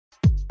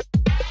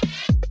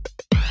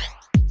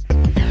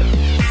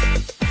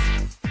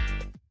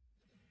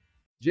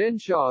Jen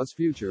Shah's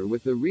future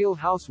with the Real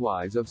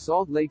Housewives of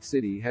Salt Lake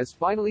City has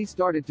finally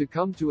started to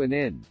come to an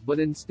end, but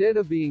instead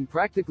of being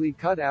practically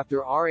cut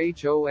after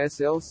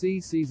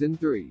RHOSLC Season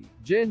 3,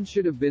 Jen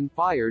should have been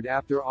fired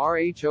after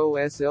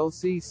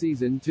RHOSLC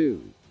Season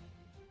 2.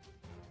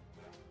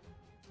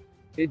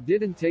 It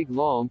didn't take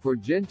long for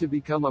Jen to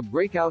become a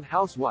breakout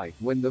housewife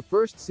when the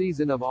first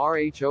season of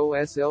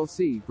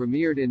RHOSLC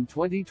premiered in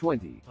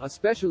 2020,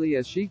 especially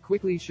as she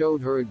quickly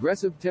showed her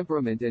aggressive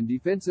temperament and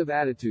defensive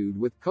attitude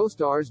with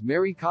co-stars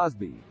Mary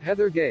Cosby,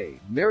 Heather Gay,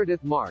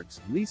 Meredith Marks,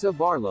 Lisa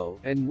Barlow,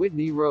 and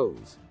Whitney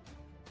Rose.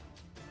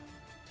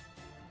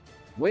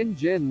 When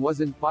Jen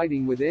wasn't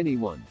fighting with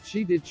anyone,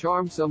 she did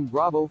charm some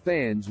Bravo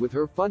fans with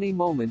her funny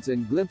moments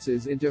and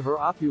glimpses into her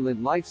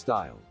opulent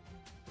lifestyle.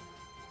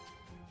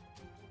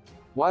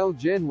 While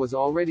Jen was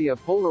already a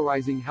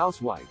polarizing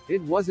housewife,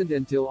 it wasn't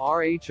until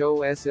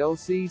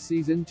RHOSLC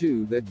Season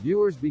 2 that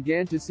viewers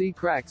began to see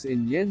cracks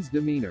in Jen's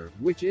demeanor,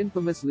 which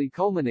infamously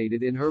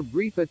culminated in her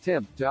brief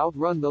attempt to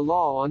outrun the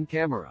law on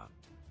camera.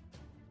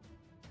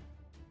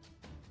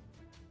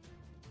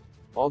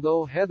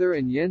 Although Heather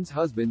and Jen's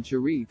husband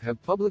Sharif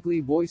have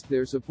publicly voiced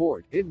their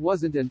support, it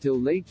wasn't until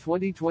late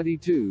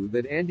 2022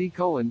 that Andy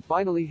Cohen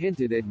finally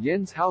hinted at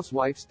Jen's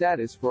housewife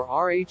status for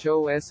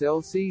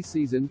RHOSLC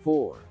Season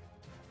 4.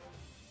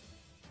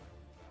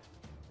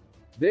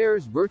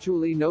 There's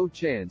virtually no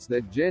chance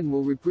that Jen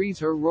will reprise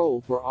her role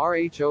for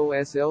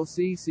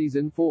RHOSLC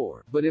Season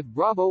 4, but if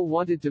Bravo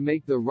wanted to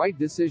make the right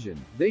decision,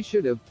 they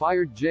should have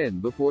fired Jen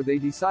before they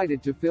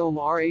decided to film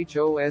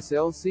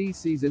RHOSLC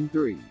Season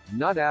 3,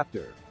 not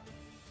after.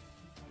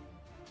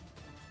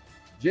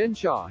 Jen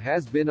Shah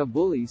has been a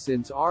bully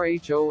since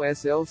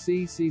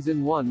RHOSLC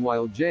Season 1,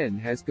 while Jen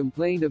has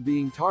complained of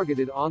being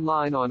targeted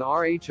online on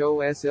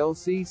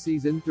RHOSLC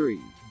Season 3.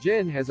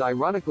 Jen has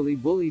ironically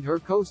bullied her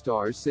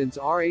co-stars since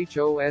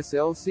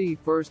RHOSLC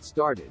first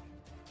started.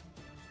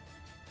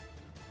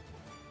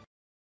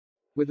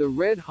 With a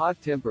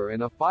red-hot temper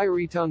and a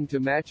fiery tongue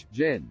to match,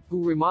 Jen,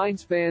 who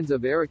reminds fans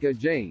of Erika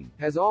Jayne,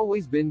 has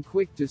always been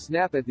quick to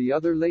snap at the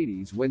other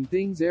ladies when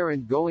things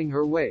aren't going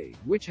her way,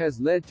 which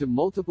has led to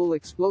multiple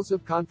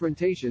explosive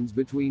confrontations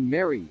between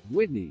Mary,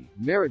 Whitney,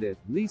 Meredith,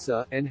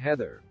 Lisa, and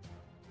Heather.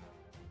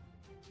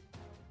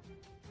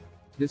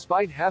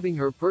 Despite having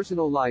her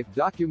personal life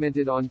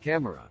documented on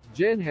camera,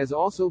 Jen has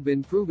also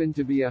been proven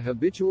to be a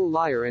habitual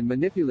liar and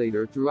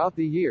manipulator throughout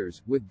the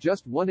years, with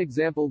just one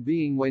example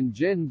being when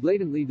Jen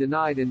blatantly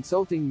denied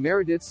insulting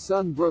Meredith's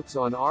son Brooks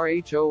on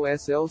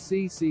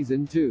RHOSLC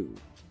Season 2.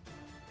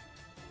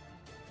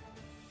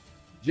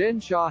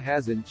 Jen Shah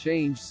hasn't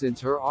changed since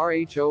her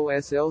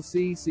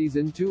RHOSLC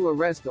Season 2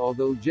 arrest.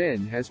 Although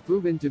Jen has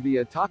proven to be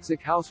a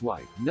toxic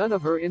housewife, none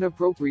of her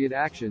inappropriate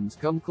actions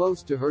come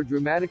close to her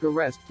dramatic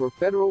arrest for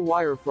federal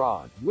wire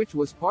fraud, which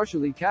was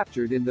partially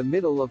captured in the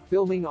middle of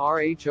filming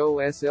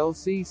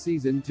RHOSLC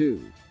Season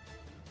 2.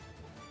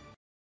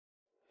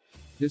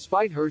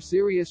 Despite her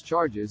serious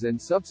charges and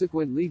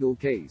subsequent legal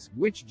case,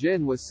 which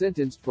Jen was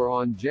sentenced for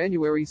on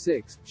January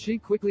 6, she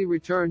quickly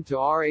returned to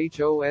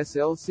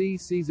RHOSLC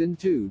Season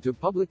 2 to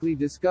publicly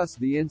discuss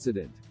the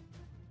incident.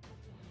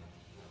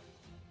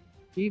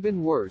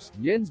 Even worse,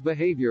 Jen's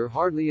behavior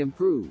hardly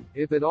improved,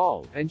 if at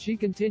all, and she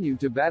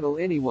continued to battle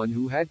anyone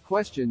who had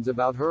questions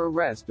about her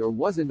arrest or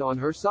wasn't on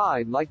her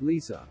side, like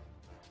Lisa.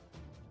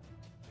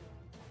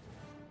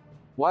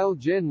 While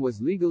Jen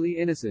was legally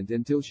innocent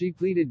until she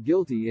pleaded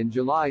guilty in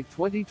July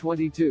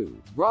 2022,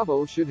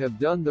 Bravo should have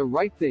done the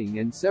right thing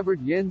and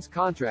severed Jen's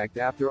contract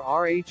after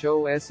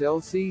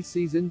RHOSLC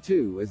Season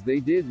 2, as they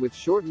did with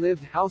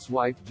short-lived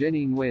housewife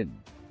Jeannine Nguyen.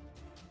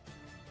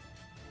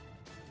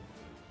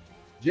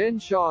 Jen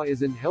Shah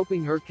isn't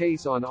helping her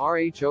case on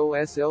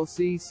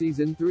RHOSLC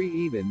Season 3.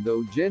 Even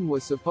though Jen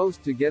was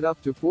supposed to get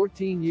up to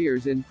 14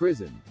 years in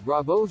prison,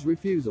 Bravo's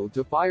refusal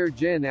to fire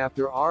Jen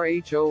after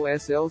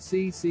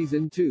RHOSLC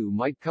Season 2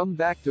 might come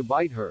back to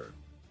bite her.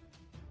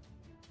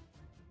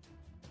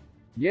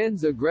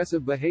 Jen's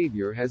aggressive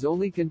behavior has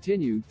only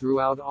continued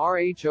throughout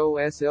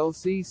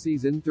RHOSLC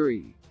Season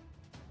 3.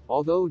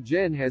 Although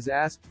Jen has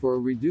asked for a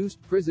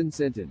reduced prison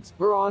sentence,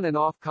 her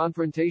on-and-off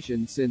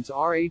confrontations since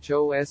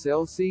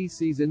RHOSLC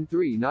Season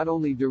 3 not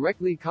only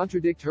directly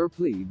contradict her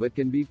plea but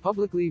can be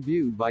publicly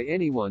viewed by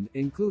anyone,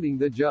 including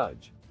the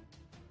judge.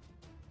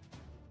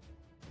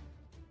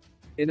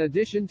 In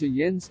addition to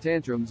Jen's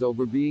tantrums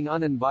over being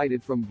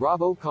uninvited from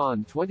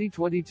BravoCon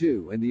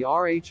 2022 and the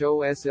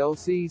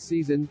RHOSLC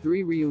Season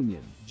 3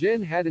 reunion,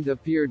 Jen hadn't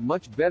appeared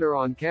much better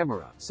on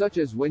camera, such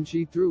as when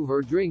she threw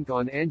her drink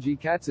on Angie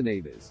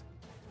Katsanevas.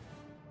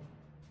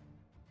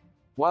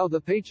 While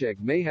the paycheck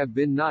may have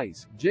been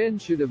nice, Jen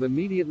should have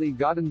immediately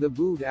gotten the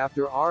boot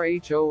after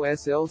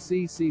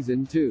RHOSLC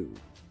Season 2.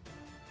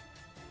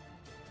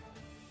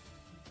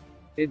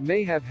 It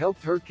may have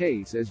helped her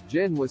case, as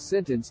Jen was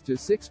sentenced to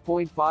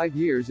 6.5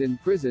 years in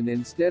prison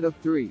instead of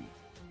 3.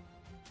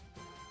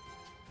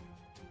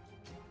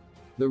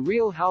 The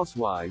Real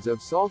Housewives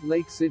of Salt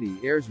Lake City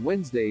airs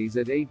Wednesdays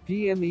at 8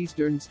 p.m.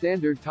 Eastern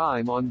Standard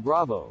Time on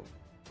Bravo.